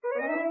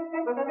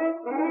Boys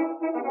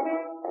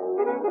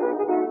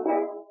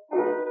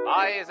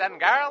and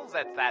girls,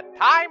 it's that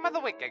time of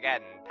the week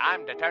again.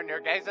 Time to turn your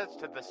gazes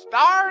to the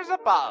stars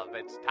above.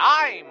 It's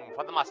time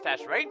for the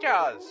Mustache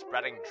Rangers,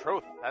 spreading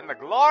truth and the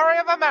glory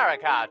of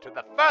America to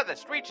the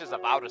furthest reaches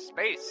of outer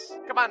space.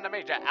 Commander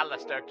Major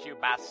Alistair Q.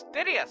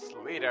 Bastidius,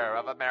 leader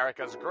of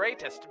America's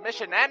greatest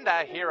mission and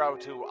a hero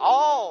to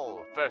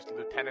all. First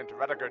Lieutenant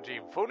Rediger G.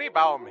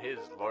 Funibaum, his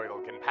loyal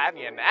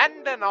companion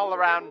and an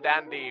all-around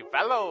dandy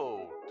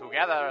fellow.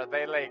 Together,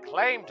 they lay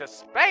claim to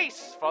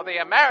space for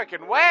the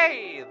American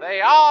way. They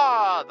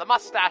are the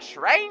Mustache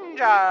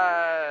Rangers.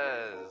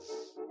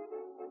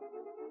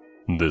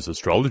 This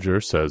astrologer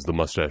says the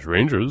Mustache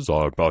Rangers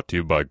are brought to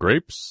you by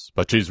grapes,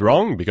 but she's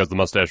wrong because the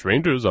Mustache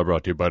Rangers are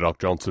brought to you by Doc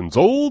Johnson's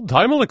Old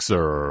Time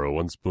Elixir.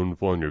 1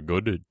 spoonful and you're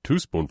good, 2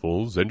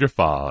 spoonfuls and you're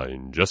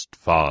fine, just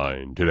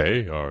fine.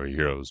 Today, our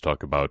heroes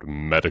talk about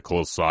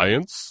medical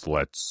science.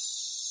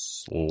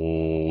 Let's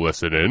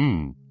listen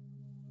in.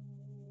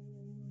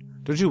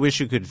 Don't you wish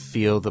you could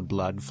feel the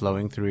blood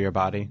flowing through your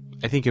body?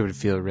 I think it would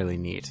feel really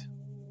neat.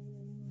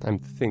 I'm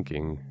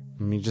thinking.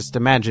 I mean, just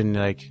imagine,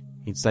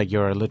 it's like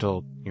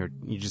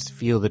you just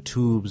feel the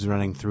tubes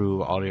running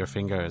through all your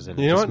fingers, and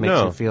it just makes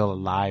you feel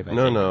alive.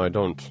 No, I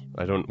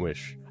don't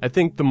wish. I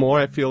think the more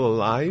I feel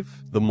alive,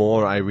 the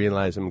more I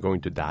realize I'm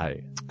going to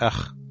die.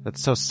 Ugh,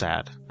 that's so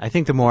sad. I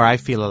think the more I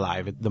feel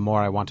alive, the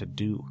more I want to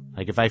do.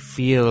 Like, if I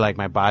feel like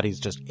my body's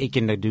just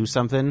aching to do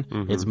something,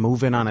 it's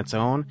moving on its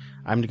own,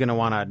 I'm gonna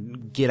want to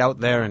get out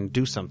there and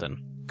do something.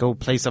 Go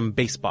play some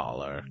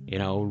baseball or,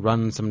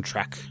 run some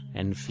track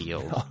and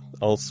field.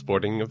 All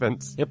sporting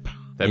events? Yep.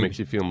 That makes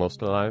you feel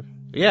most alive?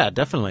 Yeah,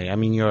 definitely. I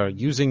mean, you're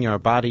using your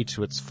body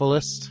to its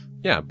fullest.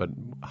 Yeah, but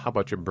how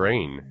about your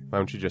brain? Why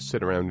don't you just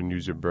sit around and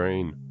use your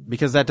brain?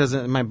 Because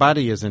my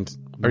body isn't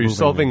Are you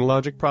solving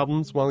logic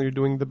problems while you're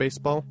doing the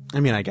baseball? I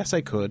mean, I guess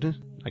I could.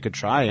 I could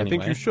try anyway. I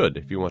think you should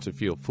if you want to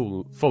feel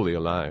fully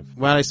alive.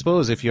 Well, I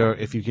suppose if you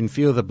can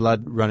feel the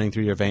blood running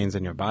through your veins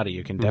in your body,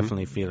 you can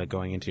definitely feel it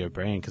going into your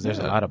brain because there's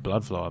a lot of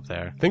blood flow up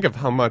there. Think of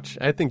how much.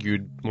 I think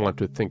you'd want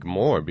to think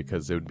more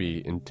because it would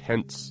be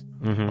intense,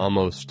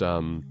 almost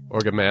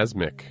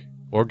orgasmic.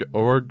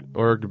 Orgasmic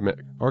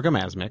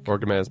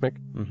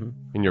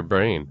in your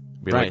brain.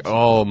 Be like,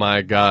 oh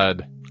my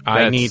God.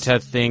 I need to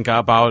think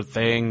about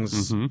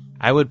things.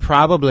 I would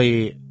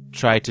probably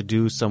try to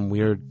do some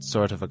weird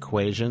sort of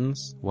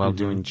equations while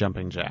doing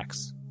jumping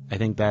jacks. I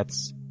think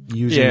that's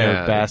using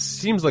your best.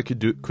 It seems like you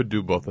could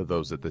do both of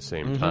those at the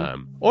same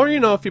time. Or,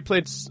 if you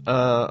played,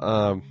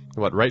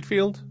 right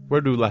field?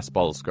 Where do less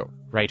balls go?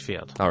 Right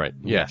field. All right.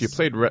 Yeah, yes. If you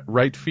played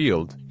right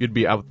field, you'd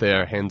be out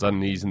there, hands on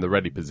knees in the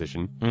ready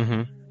position.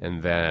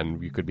 And then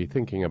you could be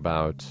thinking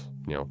about,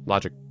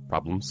 logic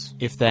problems.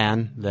 If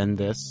then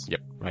this.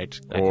 Yep. Right.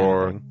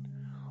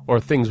 Or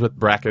things with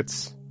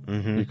brackets.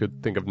 You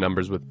could think of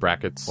numbers with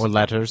brackets. Or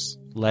letters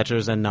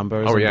and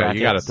numbers. Oh, and yeah, brackets.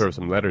 You got to throw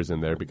some letters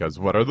in there because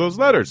what are those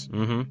letters?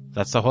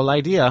 That's the whole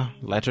idea.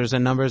 Letters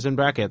and numbers and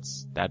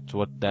brackets. That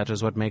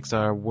is what makes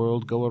our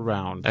world go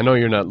around. I know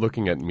you're not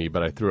looking at me,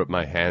 but I threw up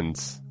my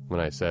hands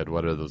when I said,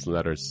 what are those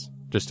letters?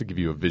 Just to give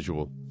you a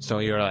visual. So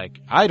you're like,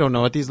 I don't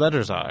know what these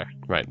letters are.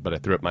 Right, but I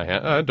threw up my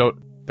hand.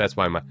 That's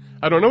why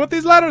I don't know what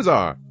these letters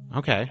are.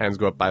 Okay. Hands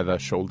go up by the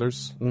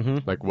shoulders.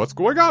 Like, what's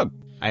going on?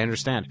 I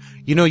understand.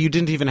 You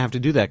didn't even have to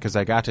do that because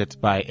I got it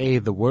by A,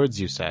 the words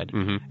you said,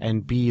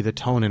 and B, the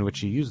tone in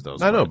which you use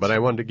those words. I know, but I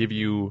wanted to give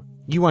you...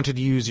 You wanted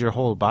to use your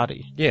whole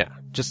body. Yeah.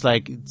 Just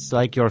like, it's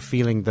like you're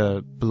feeling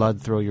the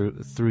blood through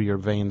your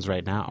veins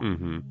right now.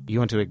 You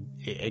want to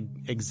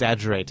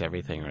exaggerate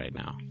everything right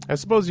now. I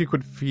suppose you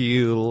could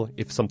feel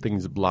if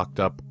something's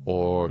blocked up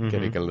or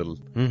getting a little...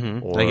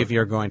 Or... Like if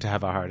you're going to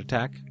have a heart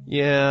attack?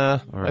 Yeah.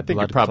 Or I think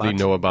you probably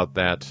know about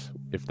that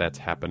if that's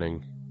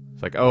happening.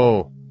 It's like,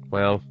 oh,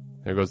 well...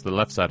 There goes the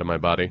left side of my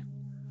body.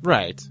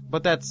 Right,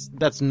 but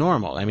that's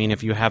normal. I mean,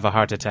 if you have a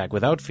heart attack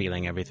without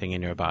feeling everything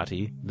in your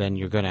body, then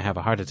you're going to have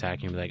a heart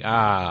attack. You'll be like,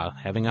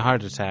 having a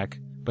heart attack.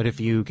 But if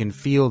you can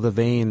feel the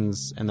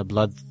veins and the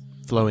blood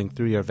flowing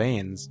through your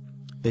veins,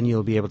 then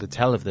you'll be able to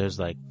tell if there's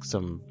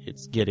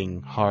it's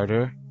getting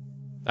harder.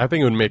 I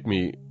think it would make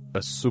me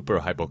a super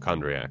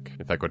hypochondriac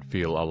if I could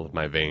feel all of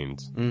my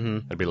veins.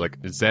 I'd be like,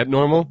 is that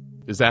normal?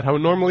 Is that how it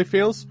normally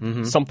feels?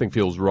 Something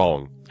feels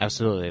wrong.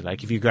 Absolutely.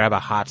 Like if you grab a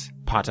hot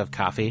pot of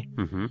coffee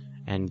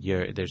and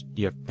your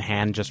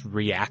hand just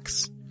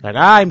reacts like,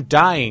 I'm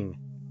dying.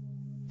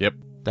 Yep.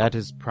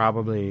 That's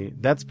probably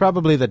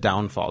the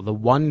downfall. The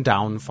one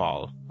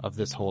downfall of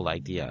this whole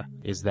idea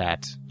is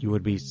that you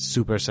would be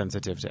super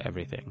sensitive to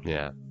everything.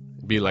 Yeah.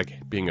 It'd be like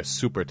being a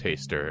super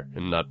taster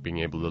and not being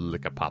able to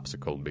lick a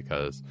popsicle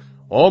because,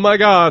 oh my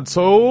God,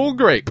 so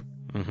grape.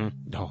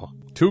 Oh.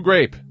 Too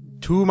grape.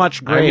 Too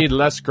much grape. I need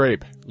less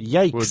grape.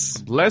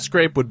 Yikes. Less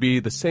grape would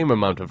be the same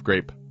amount of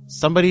grape.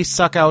 Somebody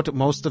suck out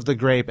most of the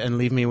grape and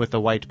leave me with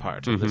the white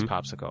part of this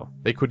popsicle.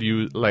 They could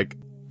use,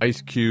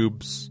 ice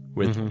cubes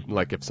with,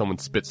 like, if someone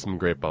spits some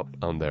grape up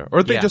on there.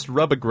 Or they Yeah. just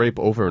rub a grape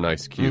over an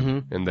ice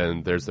cube, and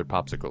then there's their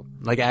popsicle.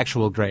 Like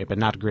actual grape and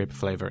not grape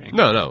flavoring.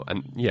 No,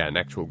 an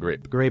actual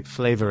grape. Grape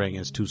flavoring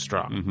is too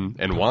strong.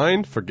 And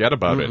wine, forget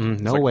about it. No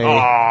It's like, way.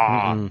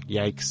 "Ah!"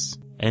 Yikes.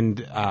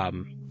 And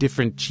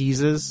different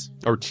cheeses.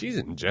 Or cheese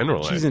in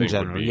general, Cheese I in think, would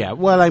general, be- yeah.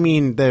 Well, I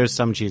mean, there's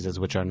some cheeses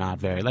which are not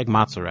very, like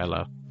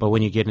mozzarella. But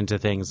when you get into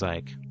things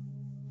like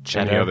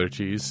cheddar, Any other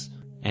cheese?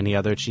 any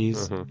other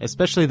cheese,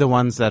 especially the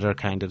ones that are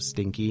kind of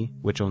stinky,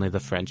 which only the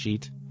French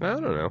eat. I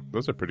don't know.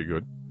 Those are pretty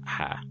good.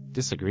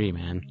 Disagree,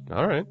 man.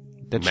 All right.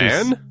 That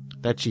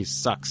Man? cheese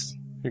sucks.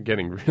 You're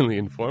getting really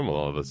informal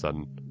all of a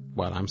sudden.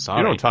 Well, I'm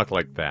sorry. You don't talk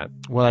like that.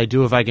 Well, I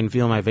do if I can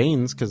feel my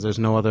veins, because there's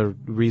no other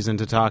reason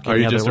to talk Are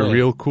any you other just way. a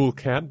real cool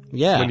cat?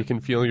 Yeah. When you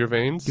can feel your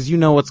veins? Because you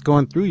know what's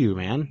going through you,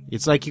 man.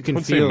 It's like you can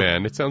Don't feel... say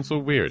man. It sounds so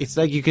weird. It's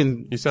like you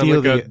can You sound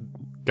feel like a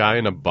guy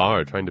in a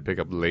bar trying to pick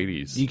up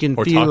ladies. You can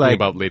or feel talking like-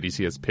 about ladies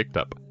he has picked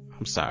up.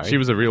 I'm sorry. She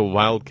was a real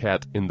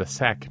wildcat in the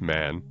sack,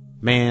 man.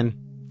 Man,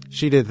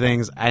 she did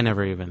things I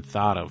never even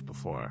thought of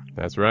before.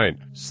 That's right.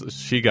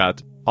 She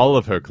got all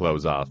of her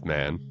clothes off,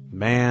 man.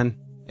 Man,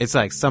 it's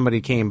like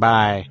somebody came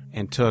by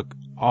and took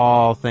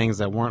all things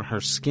that weren't her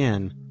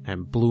skin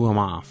and blew them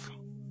off.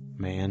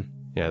 Man.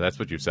 Yeah, that's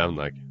what you sound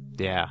like.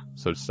 Yeah.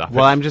 So stop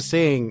Well, it. I'm just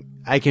saying,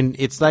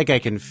 it's like I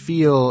can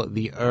feel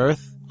the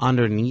earth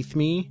underneath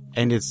me,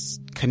 and it's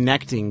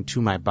connecting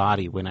to my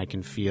body when I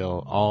can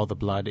feel all the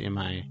blood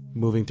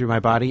moving through my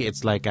body.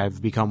 It's like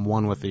I've become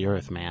one with the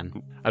earth, man.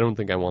 I don't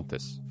think I want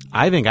this.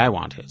 I think I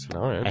want it.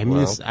 All right, I mean,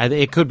 well.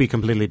 it could be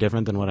completely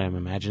different than what I'm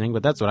imagining,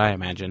 but that's what I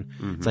imagine.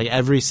 It's like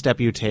every step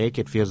you take,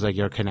 it feels like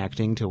you're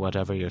connecting to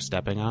whatever you're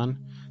stepping on.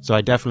 So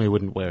I definitely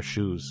wouldn't wear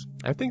shoes.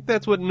 I think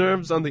that's what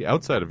nerves on the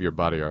outside of your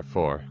body are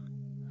for.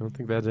 I don't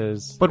think that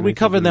is... But we anything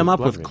cover to do them up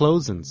blood with ring.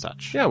 clothes and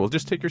such. Yeah, well,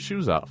 just take your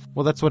shoes off.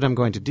 Well, that's what I'm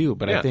going to do,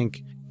 but Yeah. I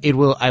think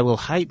I will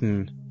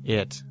heighten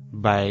it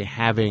by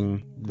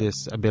having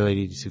this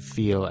ability to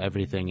feel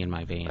everything in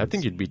my veins. I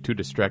think you'd be too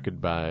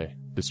distracted by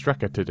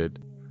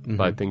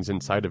things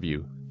inside of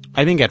you.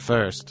 I think at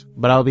first,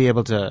 but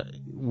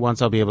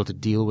once I'll be able to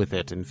deal with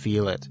it and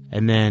feel it,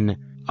 and then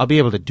I'll be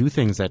able to do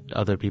things that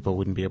other people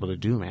wouldn't be able to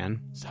do,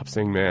 man. Stop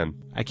saying man.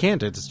 I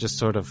can't, it's just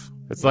sort of...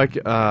 It's like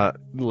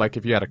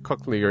if you had a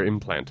cochlear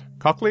implant.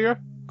 Cochlear?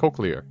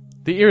 Cochlear.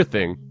 The ear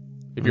thing.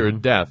 If you're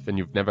deaf and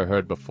you've never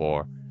heard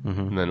before,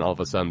 and then all of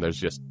a sudden there's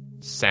just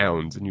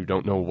sounds and you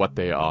don't know what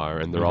they are,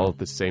 and they're all at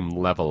the same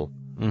level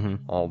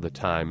all the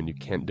time, and you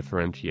can't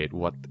differentiate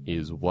what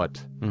is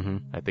what.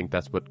 I think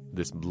that's what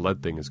this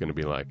blood thing is going to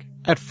be like.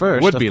 At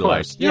first, Would of be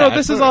course. like. You Yeah, know,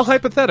 this at is all first.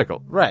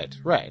 hypothetical. Right.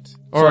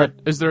 Or So,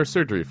 is there a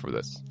surgery for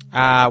this?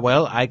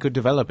 well, I could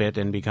develop it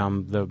and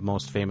become the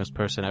most famous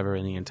person ever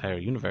in the entire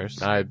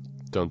universe. I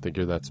don't think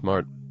you're that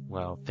smart.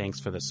 Well, thanks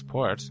for the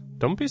support.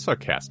 Don't be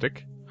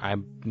sarcastic.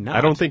 I'm not.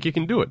 I don't think you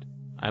can do it.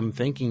 I'm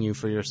thanking you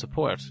for your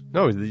support.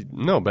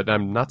 No, but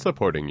I'm not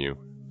supporting you.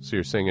 So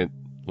you're saying it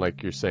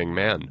like you're saying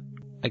man.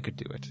 I could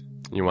do it.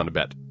 You want to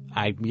bet.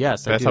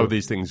 Yes, I That's do. how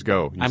these things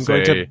go. You I'm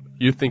say, going to-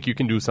 you think you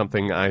can do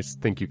something, I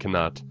think you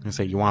cannot. I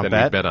say, you want to Then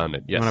we bet? bet on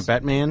it, yes. You want to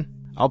bet, man?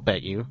 I'll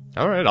bet you.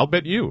 All right, I'll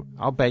bet you.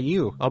 I'll bet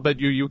you. I'll bet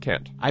you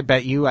can't. I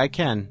bet you I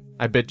can.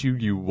 I bet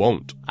you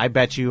won't. I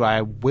bet you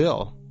I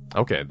will.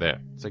 Okay, there.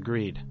 It's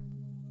agreed.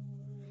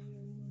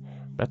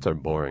 Bets are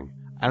boring.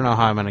 I don't know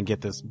how I'm going to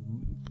get this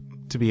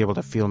to be able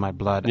to feel my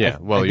blood. Yeah,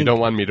 I well, you think don't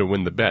want me to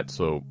win the bet,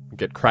 so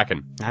get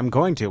cracking. I'm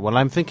going to. Well,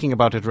 I'm thinking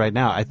about it right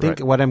now. I think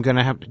Right. what I'm going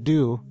to have to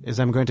do is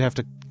I'm going to have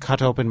to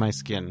cut open my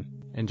skin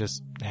and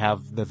just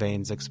have the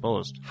veins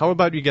exposed. How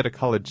about you get a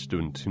college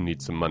student who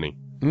needs some money?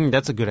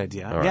 That's a good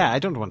idea. All right. Yeah, I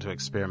don't want to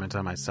experiment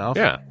on myself.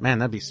 Yeah. Man,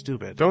 that'd be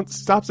stupid. Don't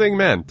stop saying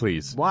man,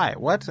 please. Why?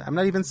 What? I'm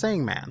not even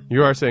saying man.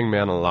 You are saying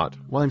man a lot.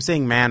 Well, I'm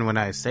saying man when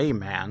I say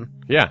man.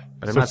 Yeah,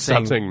 But I'm so not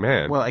stop saying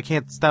man. Well, I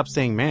can't stop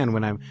saying man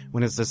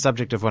when it's the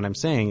subject of what I'm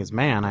saying is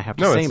man. I have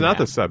to no, say it's not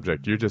man. the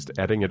subject. You're just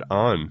adding it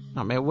on.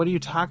 No, man, what are you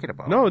talking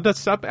about? No,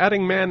 stop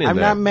adding man in I'm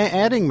there. not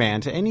adding man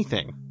to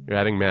anything. You're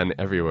adding man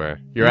everywhere.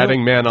 You're No.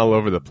 adding man all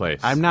over the place.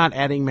 I'm not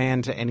adding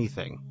man to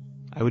anything.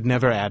 I would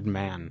never add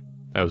man.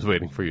 I was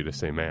waiting for you to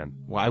say man.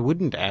 Well, I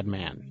wouldn't add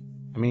man.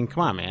 I mean,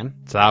 come on, man.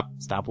 Stop,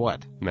 Stop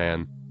what?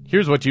 man.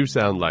 Here's what you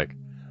sound like.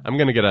 I'm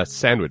gonna get a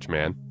sandwich,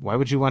 man. Why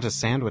would you want a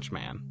sandwich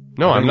man?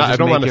 No, Why I'm don't you not. I just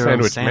don't make want a your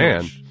own sandwich,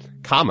 man. sandwich?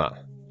 Comma.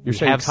 You're We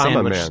saying have comma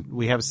sandwich, man.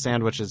 We have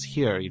sandwiches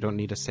here. You don't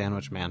need a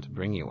sandwich man to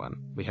bring you one.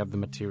 We have the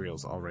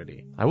materials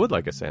already. I would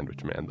like a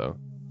sandwich man, though.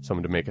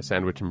 Someone to make a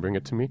sandwich and bring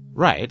it to me.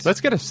 Right. Let's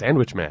get a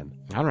sandwich man.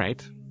 All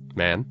right.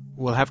 Man.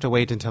 We'll have to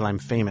wait until I'm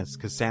famous,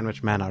 because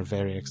sandwich men are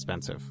very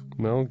expensive.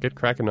 Well, get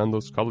cracking on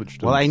those college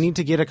students. Well, I need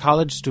to get a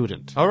college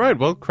student. All right,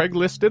 well,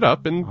 Craigslist it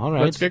up and All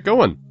right. let's get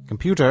going.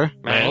 Computer,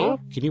 Well?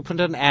 can you put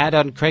an ad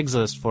on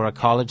Craigslist for a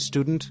college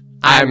student?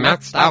 I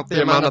maxed out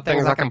the amount of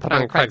things I can put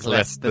on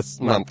Craigslist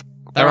this month.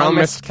 They're all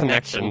missed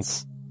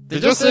connections.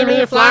 Did you see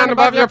me flying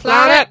above your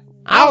planet?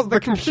 I was the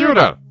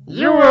computer.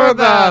 You were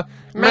the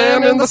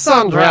man in the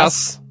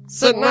sundress,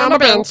 sitting on a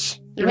bench.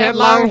 You had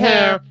long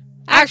hair.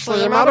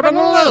 Actually, you might have been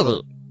a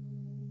lady.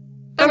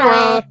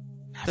 Anyway,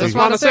 Just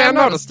want to say I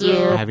noticed you.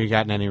 Have you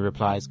gotten any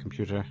replies,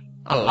 computer?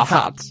 A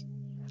lot.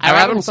 I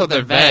write them so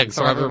they're vague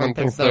so everyone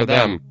thinks they're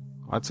them.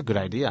 Well, that's a good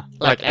idea.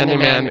 Like any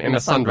man in a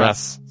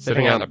sundress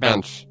sitting on a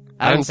bench.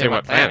 I didn't say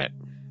what planet.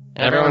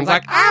 And everyone's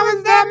like, I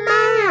was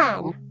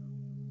that man!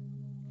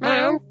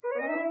 Man?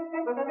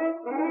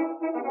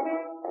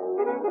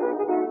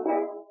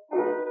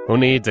 Who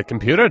needs a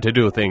computer to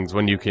do things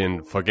when you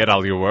can forget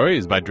all your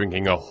worries by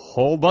drinking a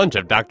whole bunch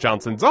of Doc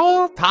Johnson's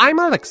all-time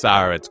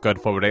elixir? It's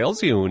good for what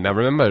ails you. Now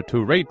remember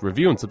to rate,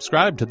 review, and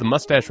subscribe to the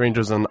Mustache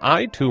Rangers on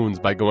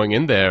iTunes by going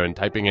in there and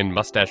typing in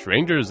Mustache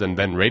Rangers and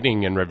then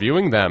rating and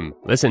reviewing them.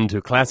 Listen to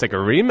classic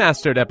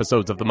remastered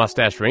episodes of the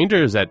Mustache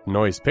Rangers at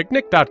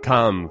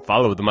noisepicnic.com.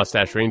 Follow the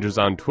Mustache Rangers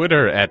on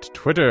Twitter at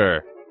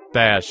Twitter-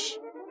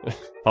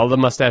 Follow the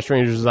Mustache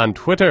Rangers on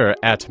Twitter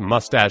at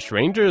Mustache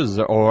Rangers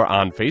or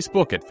on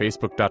Facebook at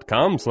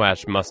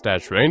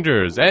facebook.com/Mustache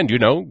Rangers. And,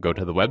 go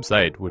to the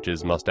website, which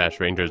is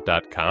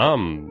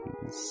mustacherangers.com.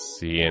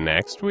 See you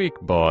next week,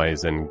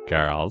 boys and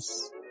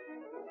girls.